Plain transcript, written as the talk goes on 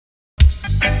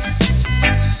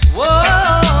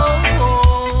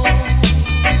Whoa,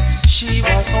 she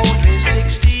was only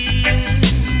 16,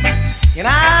 and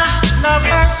I love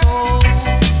her so.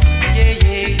 Yeah,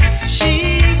 yeah, she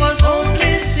was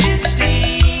only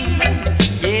 16.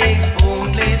 Yeah,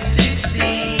 only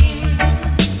 16.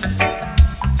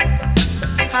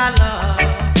 I love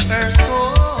her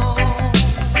so,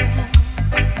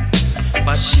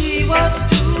 but she was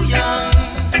too young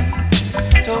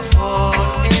to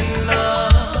fall in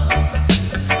love,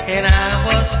 and I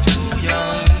was too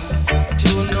young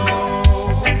to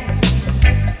know.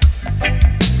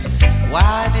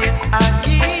 Why did I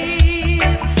give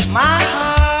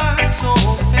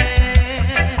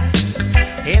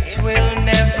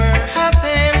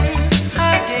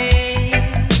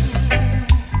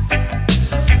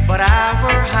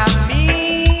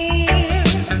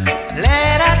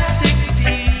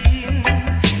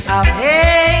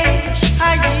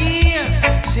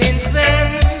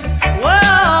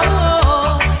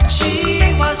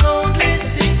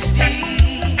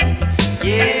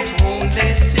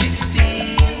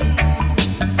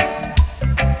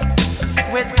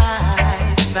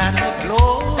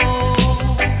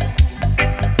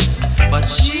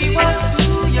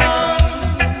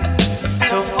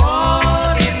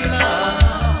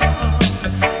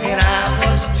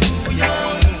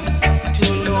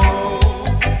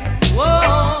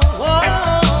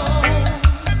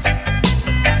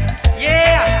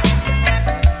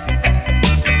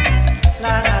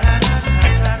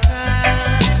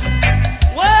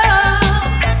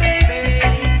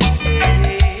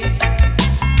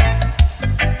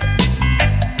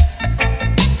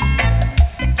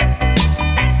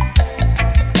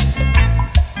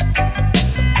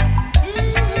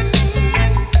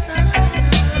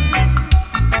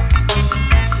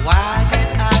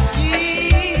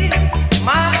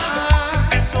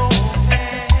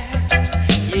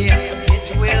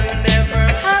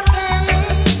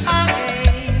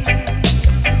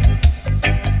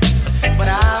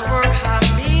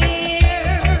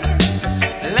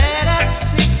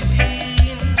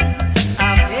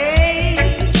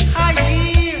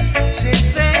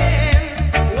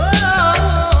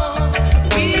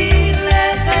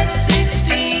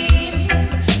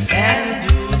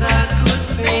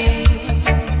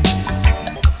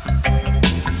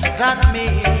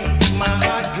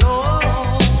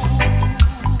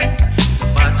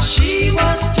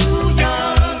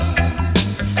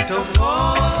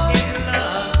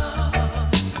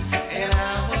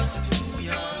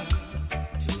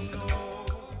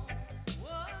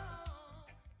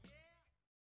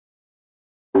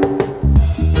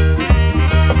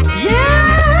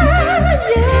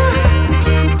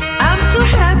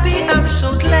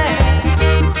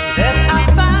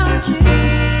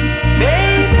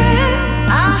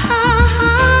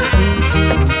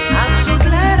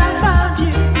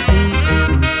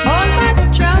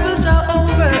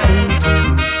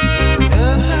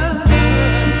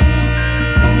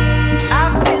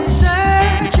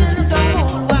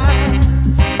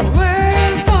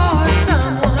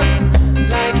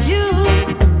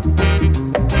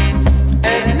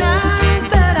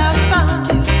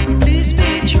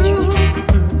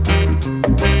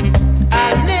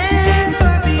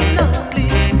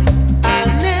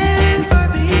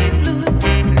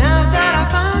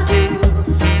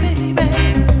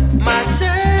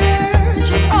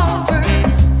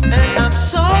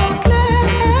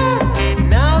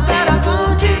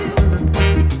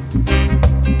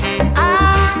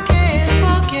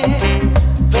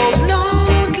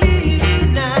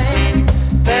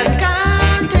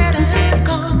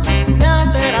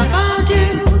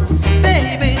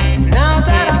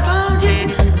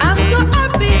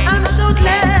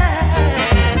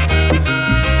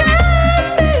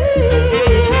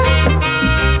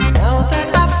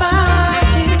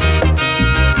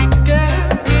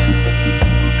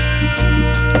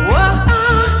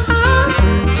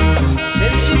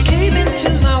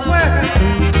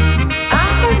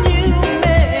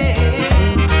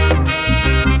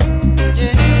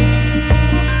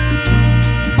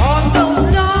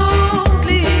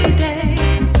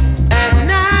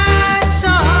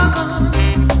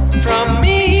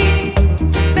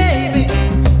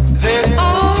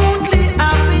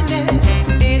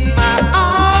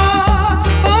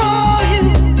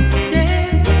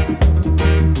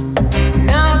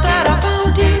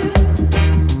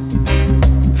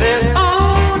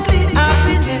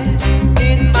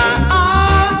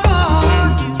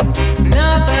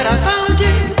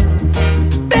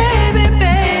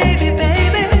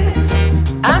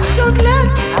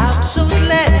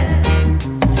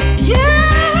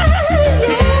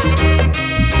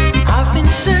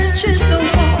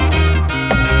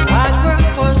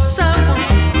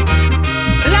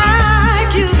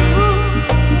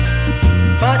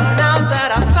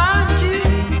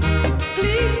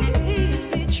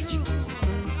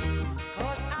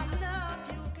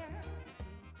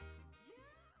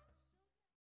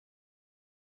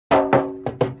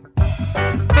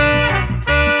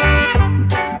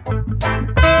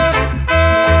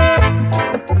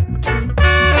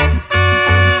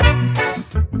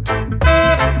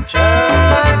Just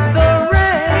like the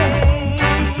rain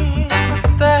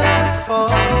that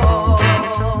falls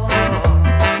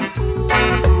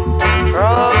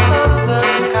from the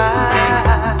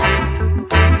sky,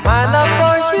 my love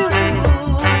for you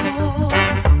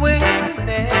will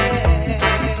never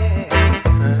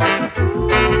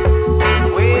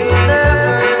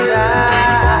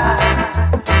die,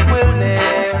 will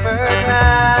never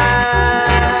die.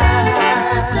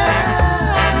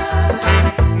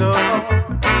 No,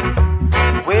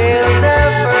 will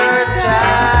never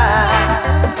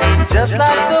die. Just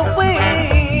like the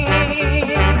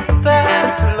wind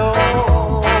that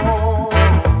blows,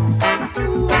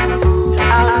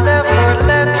 I'll never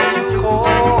let you go.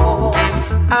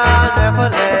 I'll never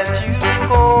let you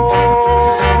go.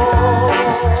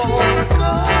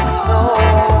 No,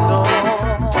 no,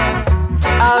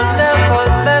 I'll never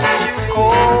let you go.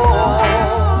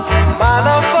 My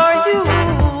love for you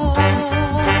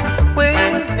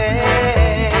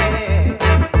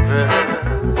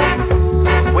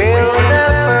will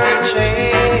never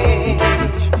change,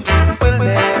 will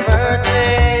never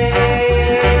change.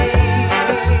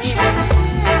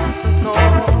 No,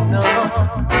 no,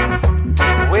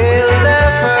 will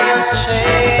never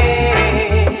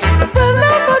change, will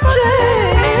never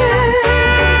change.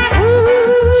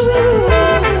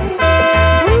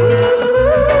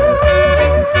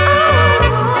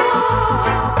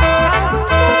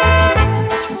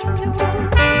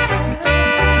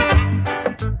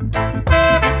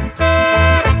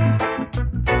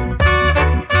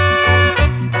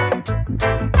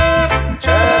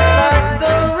 Just like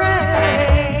the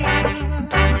rain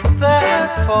that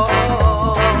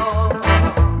falls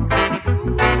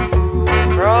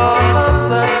from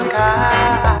the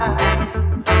sky,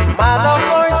 my love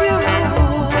for you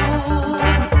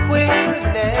will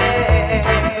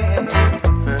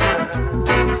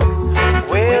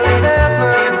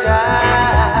never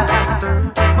die,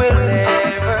 will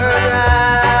never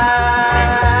die.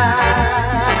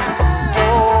 No,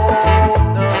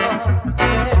 no,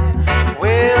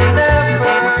 will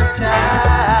never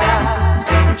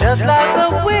die. Just like the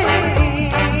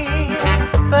wind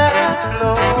that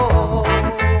blows,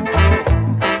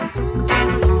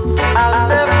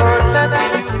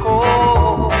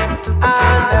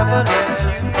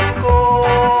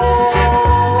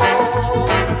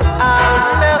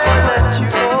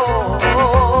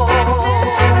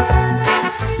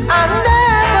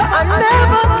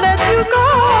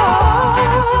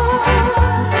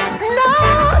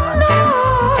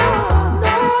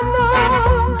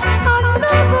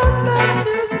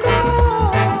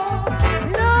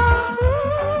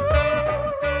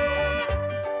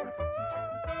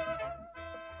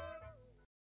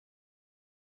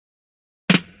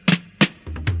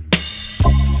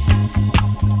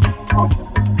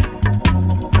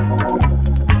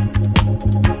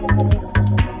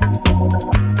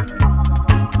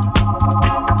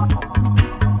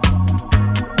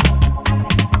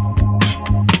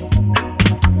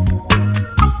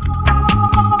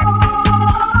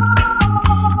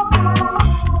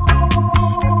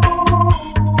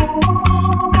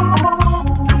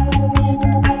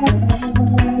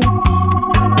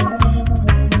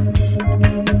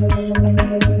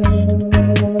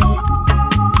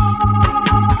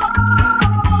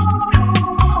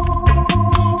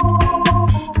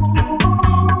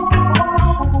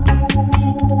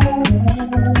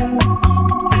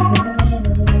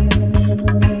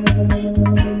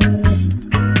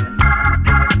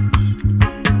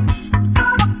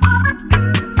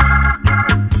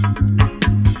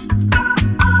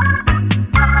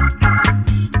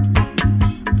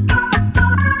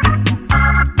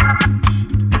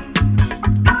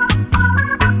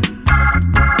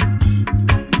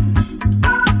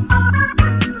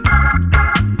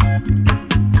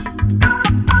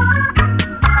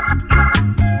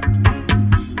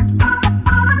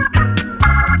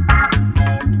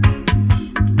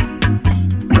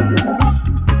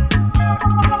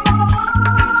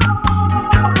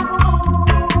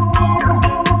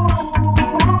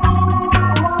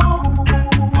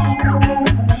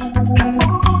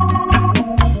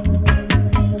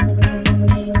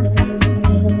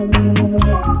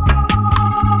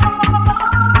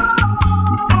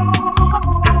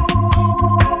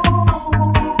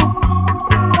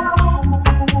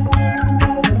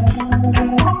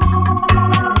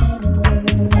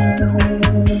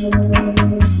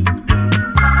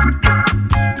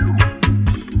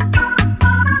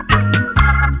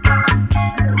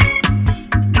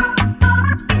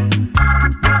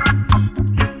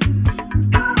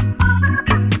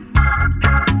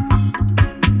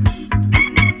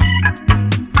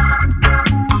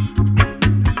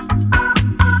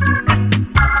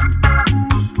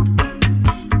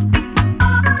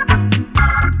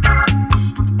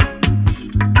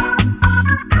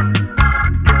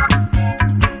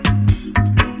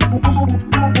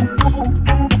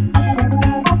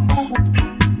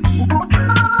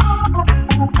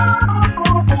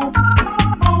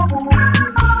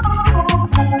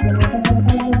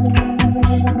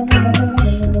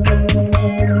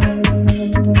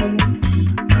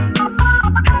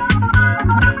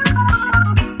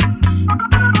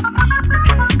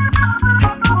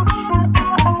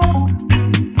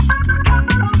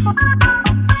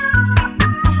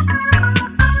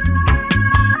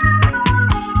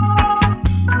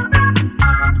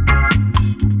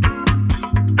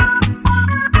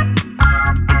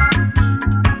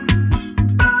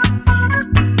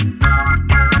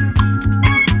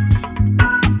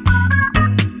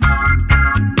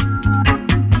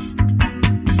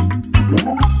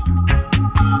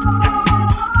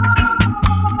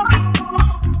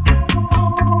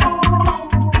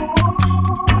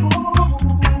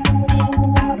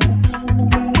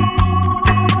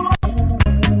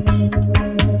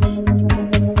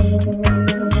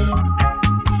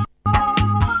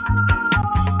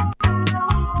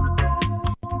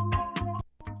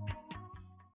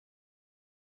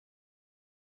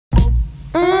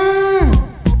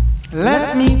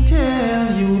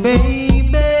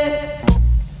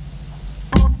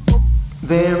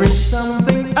 There is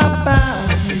something about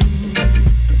you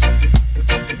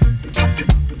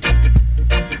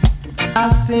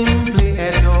I simply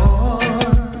adore.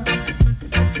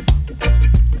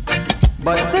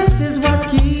 But this is what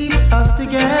keeps us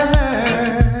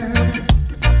together.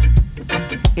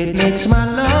 It makes my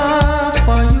love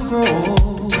for you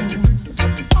grow.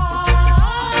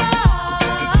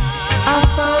 I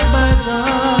found my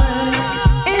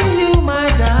joy in you, my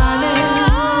darling,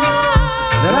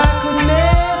 that I could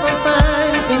never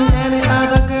find in any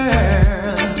other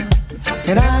girl.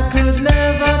 And I could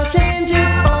never change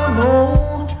it, oh no,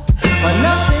 for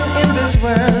nothing in this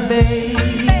world,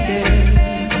 baby.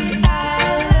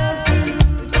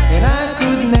 And I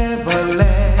could never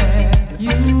let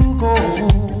you go.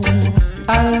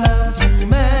 I love you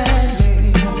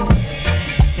madly.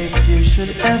 If you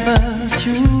should ever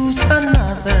choose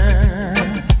another,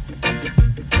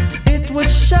 it would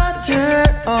shatter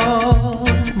all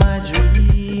my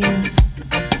dreams.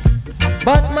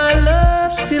 But my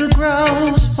love still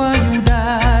grows for you,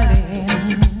 darling.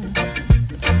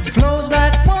 Flows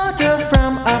like water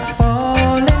from a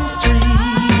falling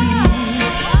stream.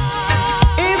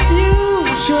 If you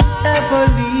should ever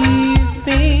leave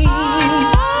me,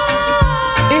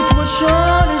 it would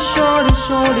surely, surely,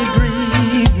 surely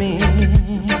grieve me.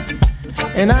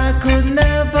 And I could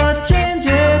never change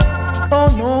it, oh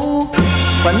no,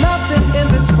 for nothing in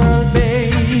this world,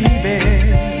 baby.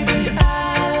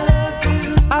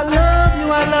 I love you,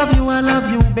 I love you, I love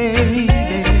you, baby.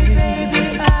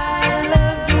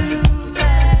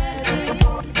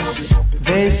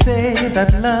 They say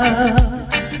that love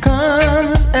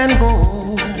comes and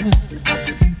goes,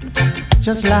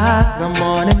 just like the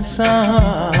morning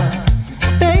sun,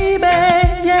 baby,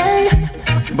 yeah.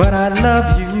 But I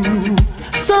love you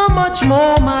so much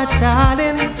more, my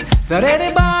darling, than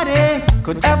anybody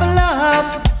could ever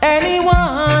love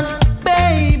anyone.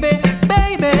 Baby,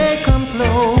 baby, come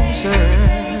closer.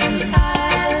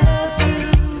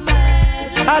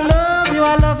 I love you,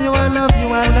 I love you, I love you,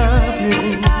 I love you.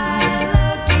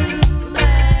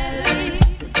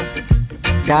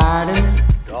 Darling,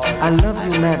 I love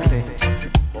you madly.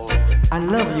 I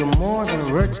love you more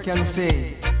than words can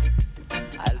say.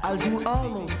 I'll do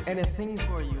almost anything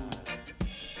for you.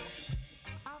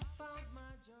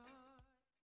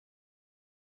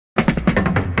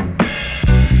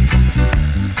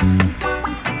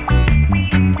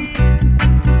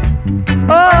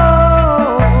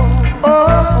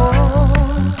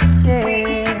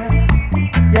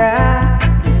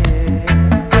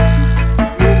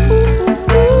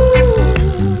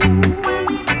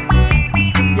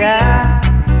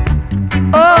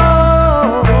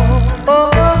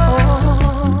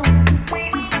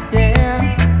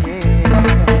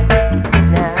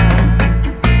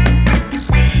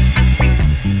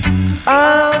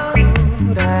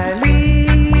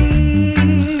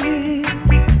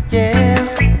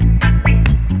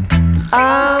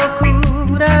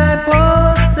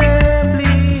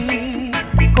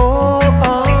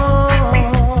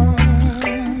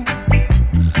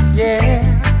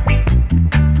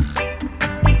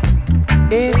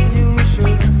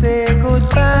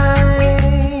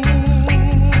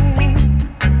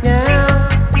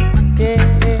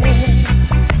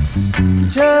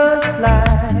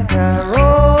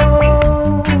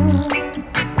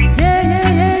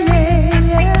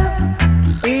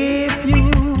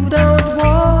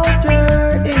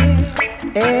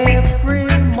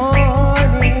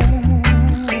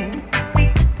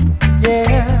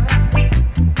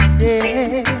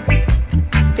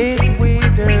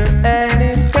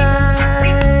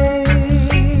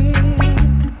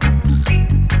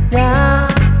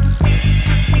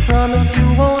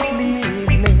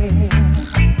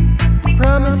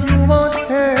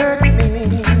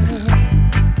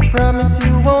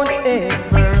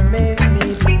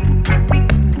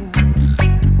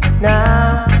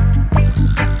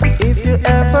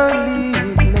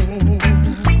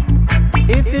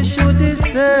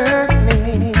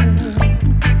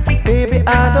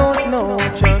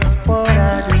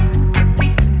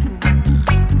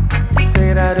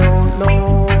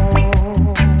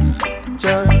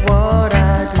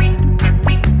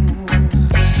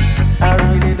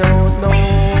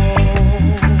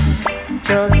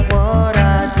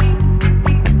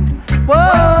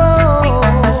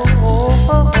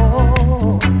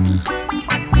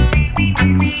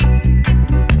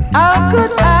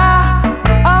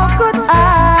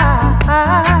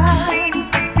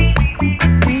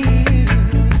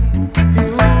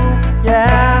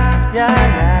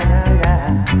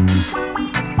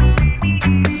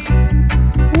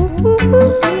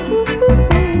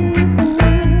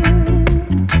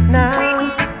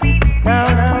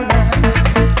 Now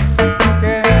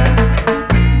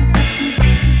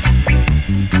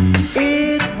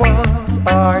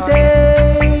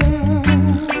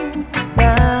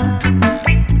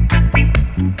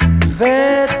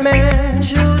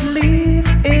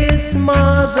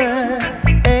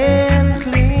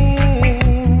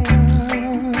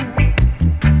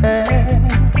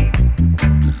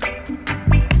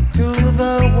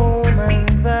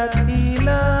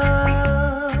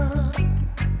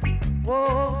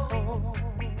Whoa,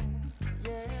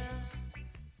 yeah.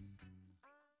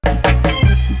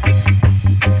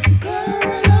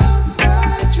 Girl of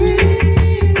my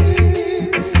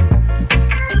dreams,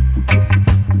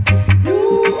 you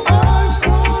are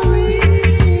so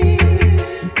real.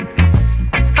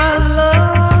 I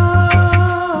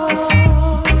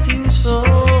love you so.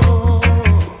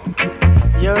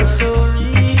 You're so real.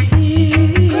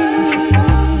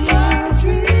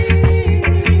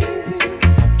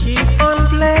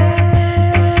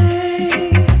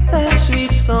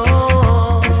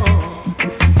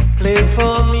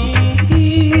 For me,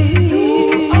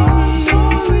 you are so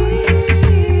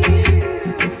real.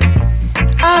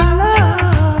 I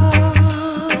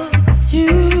love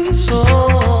you so.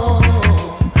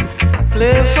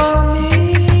 Play for me.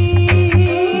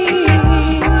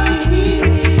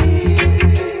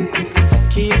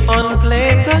 Keep on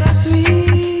playing that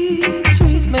sweet,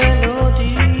 sweet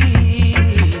melody.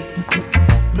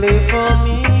 Play for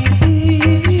me.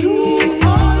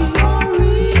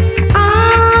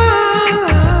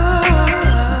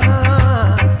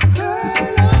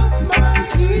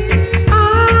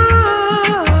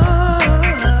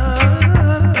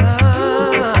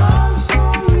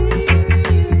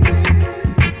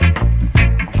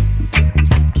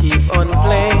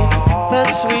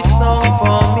 Sweet song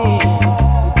for me,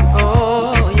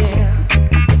 oh yeah.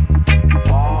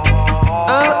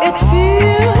 Oh, it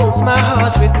fills my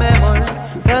heart with memory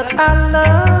that I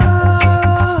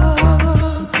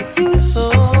love you so.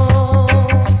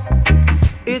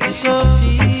 It's a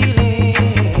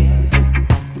feeling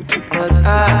that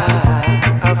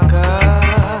I've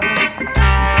got.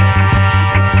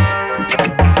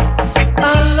 I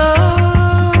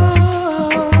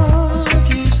love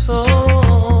you so.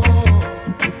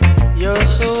 You're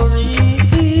so real.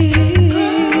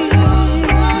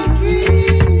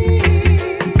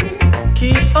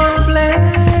 Keep on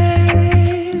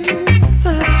playing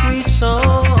that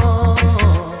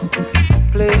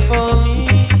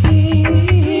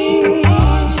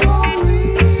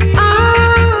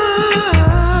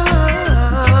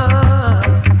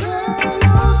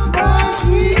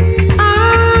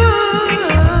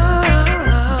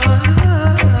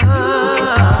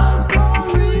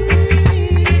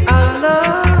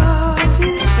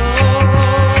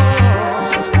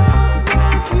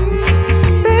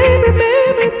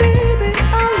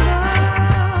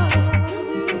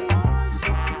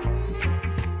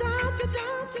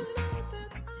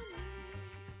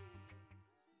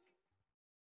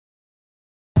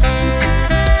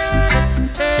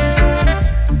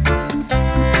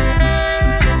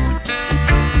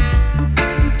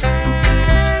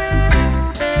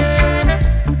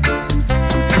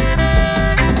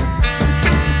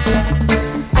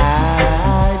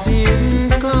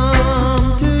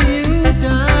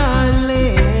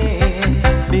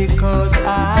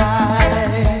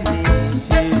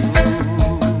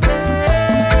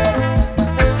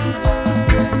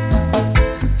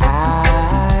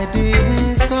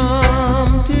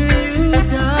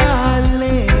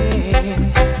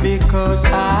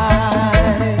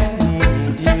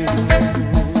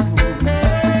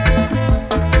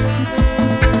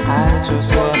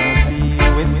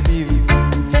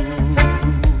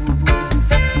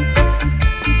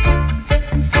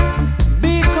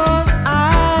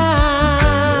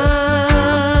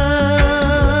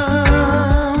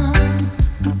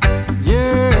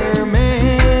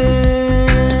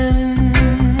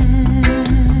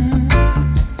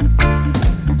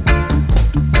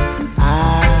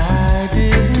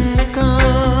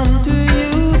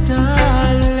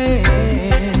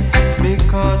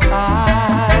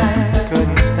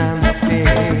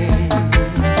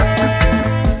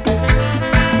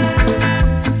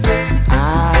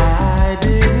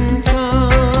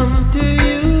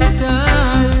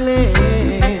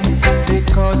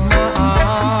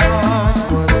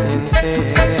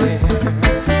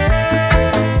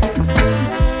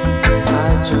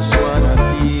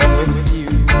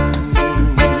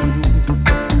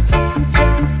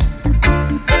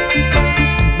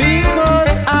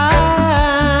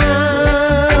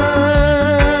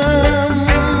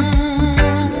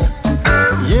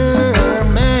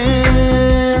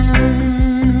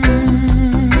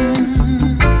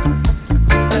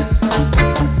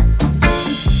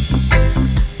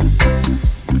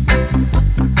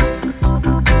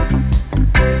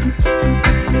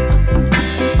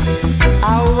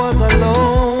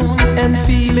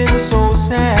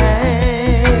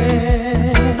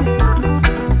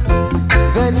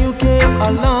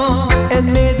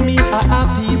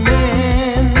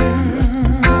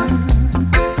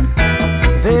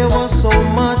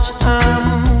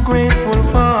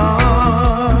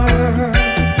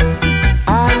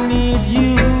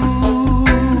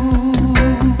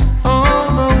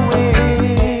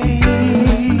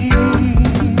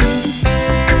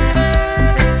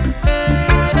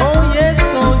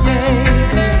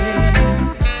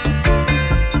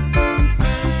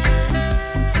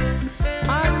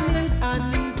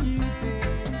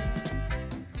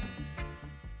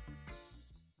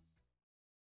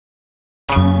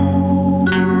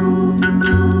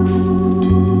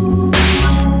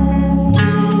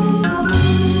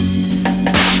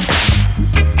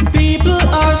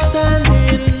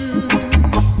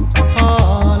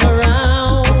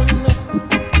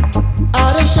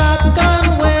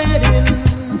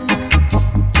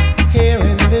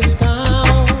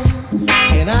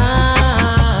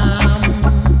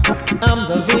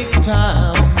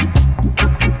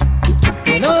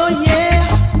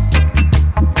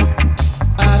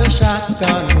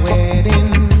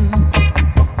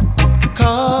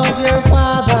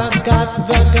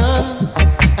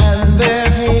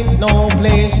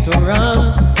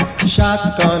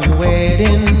shotgun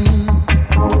wedding.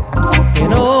 You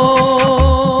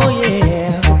know, yeah.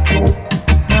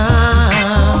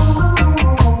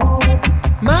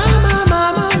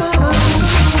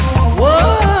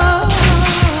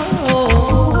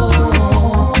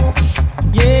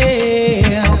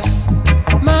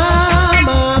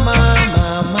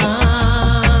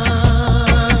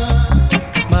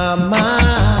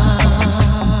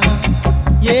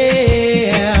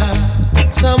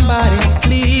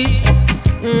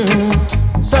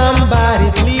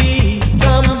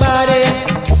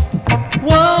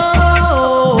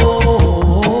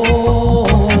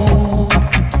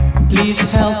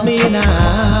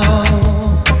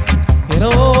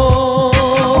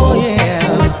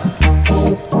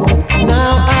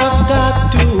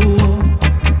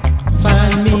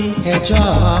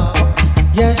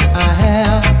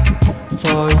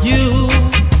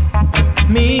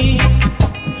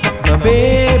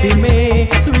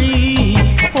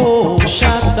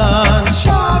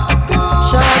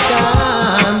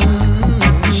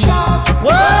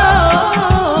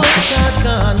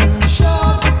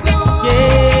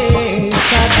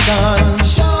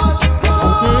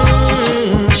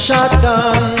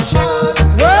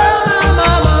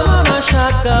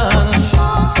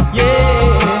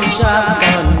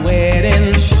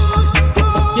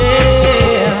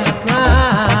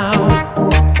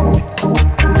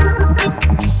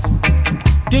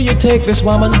 Take this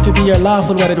woman to be your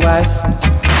lawful wedded wife.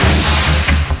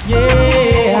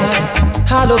 Yeah,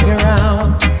 I look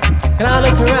around, and I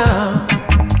look around,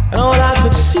 and all I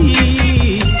could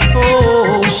see,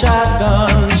 oh,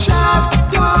 shotgun,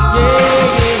 shotgun,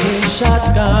 yeah,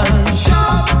 shotgun,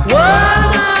 shotgun, whoa,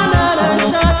 na,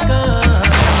 shotgun,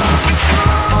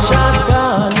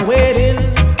 shotgun, wedding,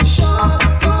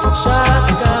 shotgun,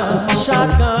 shotgun,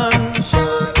 shotgun.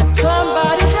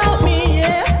 Somebody help me,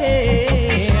 yeah.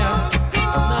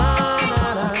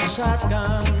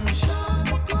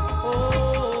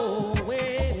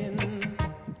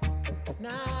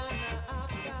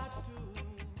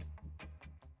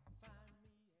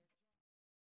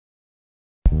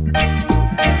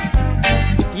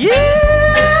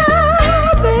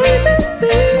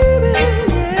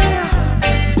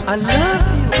 I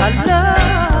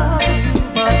love you,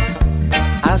 but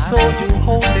I saw you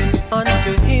holding on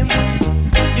to him.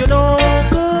 You know,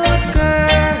 good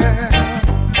girl.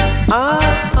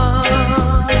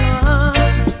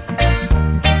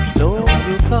 Though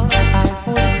you thought I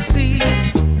wouldn't see.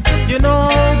 You know,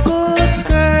 good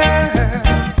girl.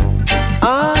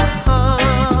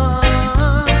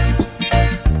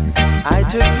 I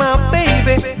took my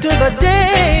baby to the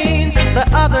dance the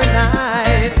other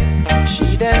night.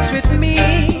 She danced with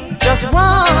me just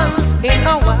once in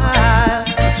a while.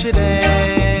 She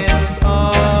danced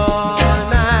all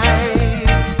night,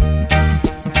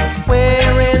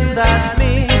 wearing that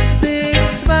mystic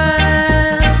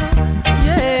smile,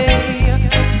 yeah.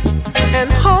 And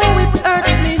oh, it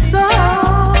hurts me so,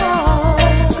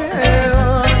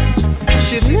 girl.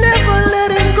 She'd never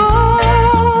let him go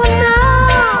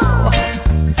now.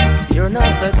 You're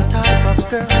not the type of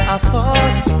girl I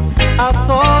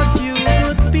thought you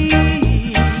would be.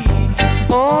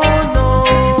 Oh no,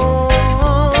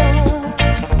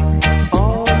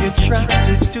 all you try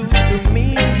to do to me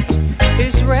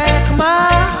is wreck my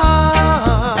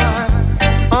heart.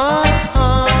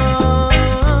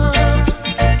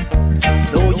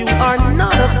 Though you are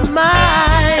not of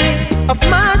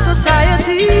my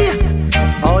society,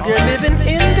 all you're living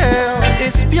in, girl,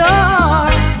 is pure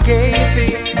gaiety.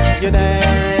 You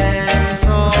dance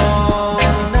all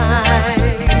night,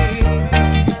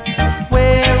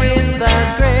 wearing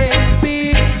that great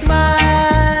big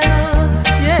smile,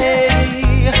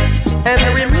 yeah. And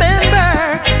remember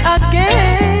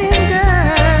again,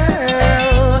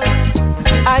 girl,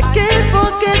 I can't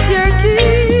forget your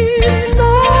kiss,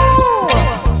 no.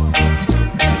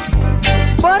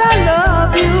 But I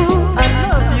love you,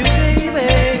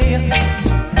 baby.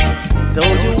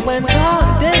 Though you went on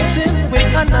dancing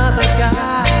with another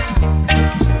guy,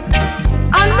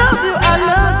 I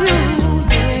love you,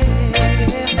 yeah.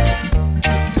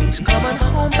 Please come on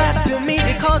home back to me,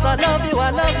 because I love you,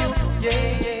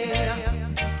 yeah.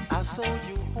 I saw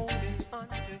you holding on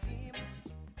to him,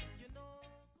 you know.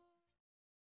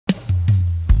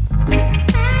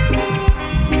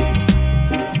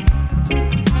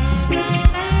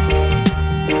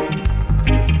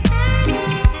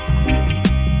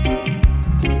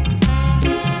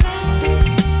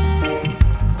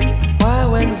 Why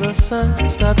when the sun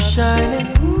stops shining,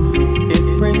 it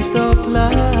brings the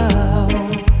cloud?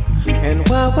 And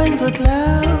why when the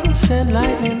clouds and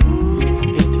lightning,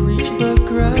 it reach the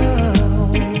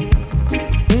ground?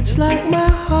 It's It's like my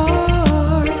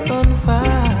heart on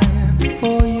fire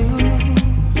for you.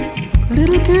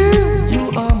 Little girl, you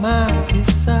are my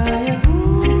desire.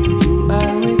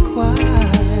 I require.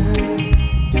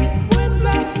 When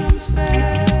blossoms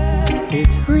fell, it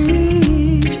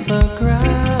reached the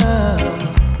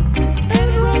ground.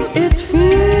 It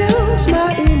fills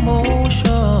my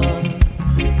emotion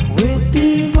with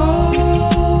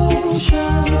devotion.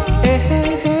 Hey, hey,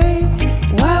 hey.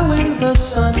 Why when the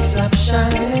sun stops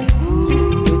shining,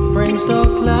 it brings the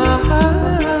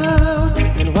cloud.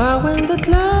 And why when the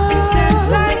clouds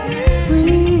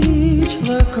reach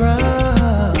the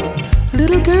ground,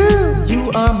 little girl,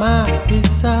 you are my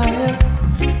desire.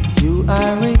 You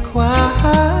I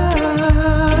require.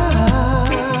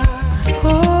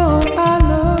 Oh, I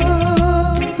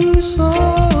love you so.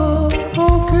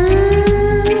 Oh,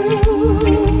 girl.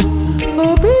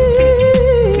 Oh,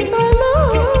 babe, I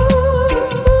love.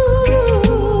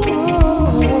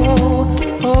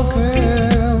 Oh,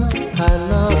 girl, I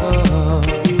love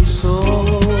you so.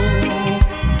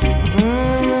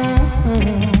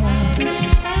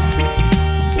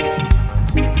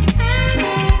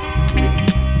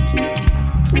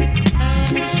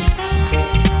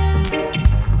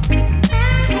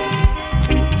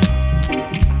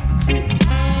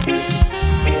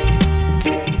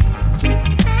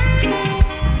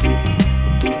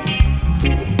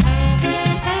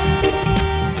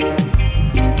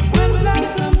 When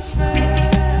blossoms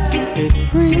fell, it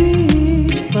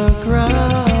reached the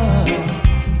ground.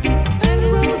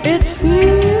 It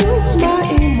fills my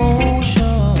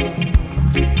emotion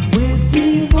with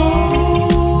devotion.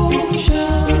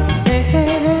 Hey,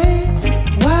 hey, hey.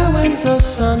 Why when the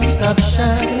sun stops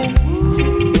shining,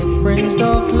 it brings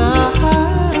the cloud.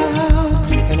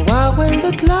 And why when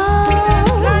the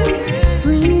clouds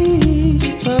reach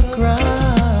the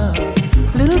ground,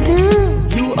 little girl,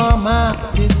 you are my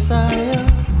desire.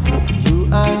 You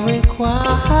I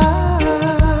require.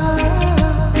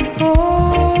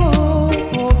 Oh,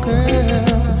 oh, girl,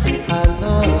 I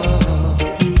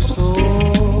love you so.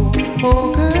 Oh,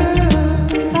 girl,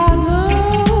 I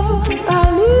love, I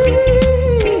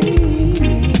need.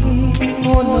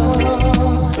 Oh,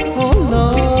 Lord, oh,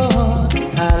 Lord,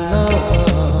 I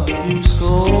love you so.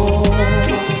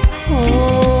 Oh,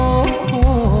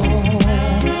 oh.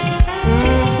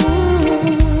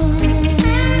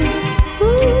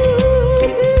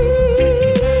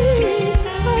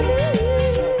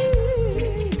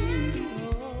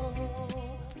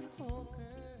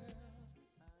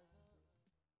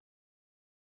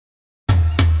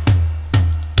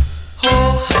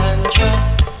 Oh, Handra,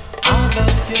 I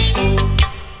love you so.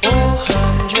 Oh,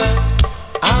 Handra,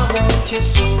 I want you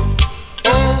so.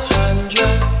 Oh, Handra,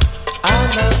 I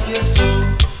love you so.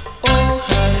 Oh,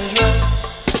 Handra,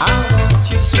 I want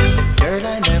you so. Girl, I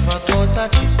never thought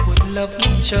that you would love me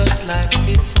just like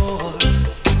before.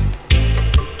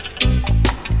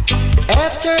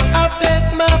 After I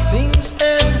packed my things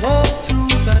and walked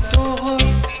through the door,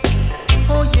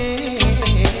 oh yeah,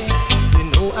 you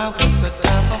know I was the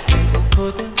type of man who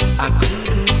I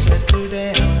couldn't settle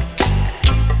down.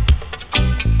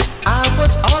 I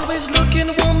was always looking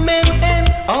woman and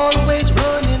always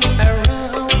running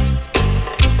around.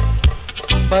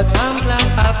 But I'm glad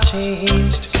I've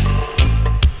changed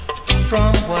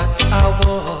from what I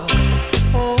was.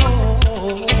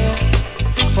 Oh,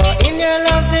 for in your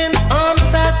loving arms,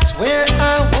 that's where I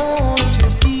want to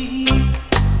be.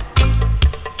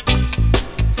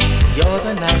 You're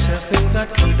the nicest thing that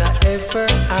could have ever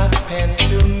happened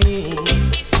to me.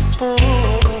 Oh,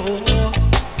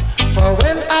 for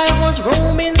when I was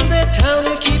roaming the town,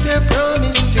 you keep your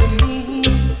promise to me.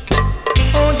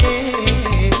 Oh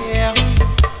yeah.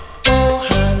 Oh,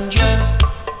 Handra,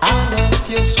 I love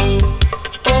you so.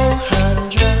 Oh,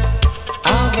 Handra, I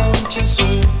want you so.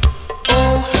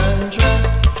 Oh, Handra,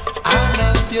 I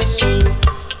love you so.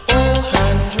 Oh,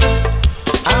 Handra,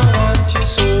 I want you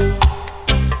so.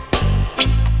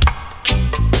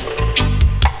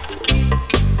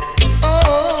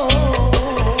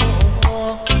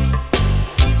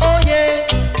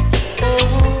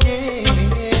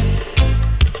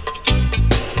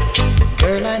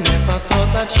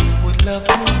 Love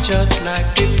me just like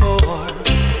before.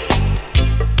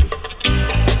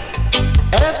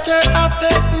 After I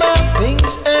packed my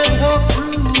things and walked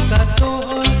through the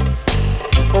door,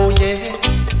 oh yeah,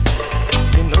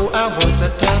 you know I was the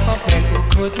type of man who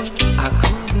I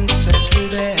couldn't settle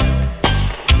down.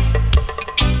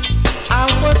 I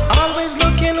was always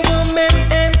looking woman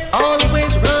and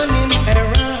always running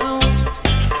around.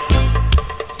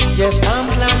 Yes, I'm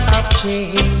glad I've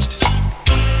changed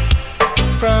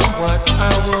from what I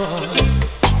was.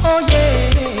 Oh yeah,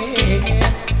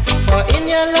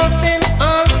 your loving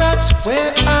arms, that's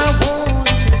where I want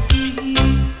to be.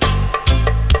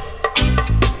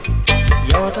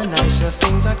 You're the nicest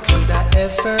thing that could have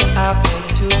ever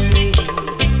happened to me.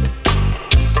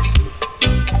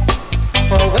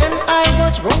 For when I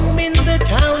was roaming the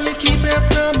town, you keep your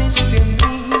promise to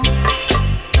me.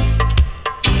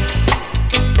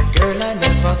 Girl, I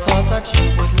never thought that you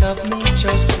would love me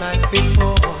just like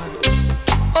before.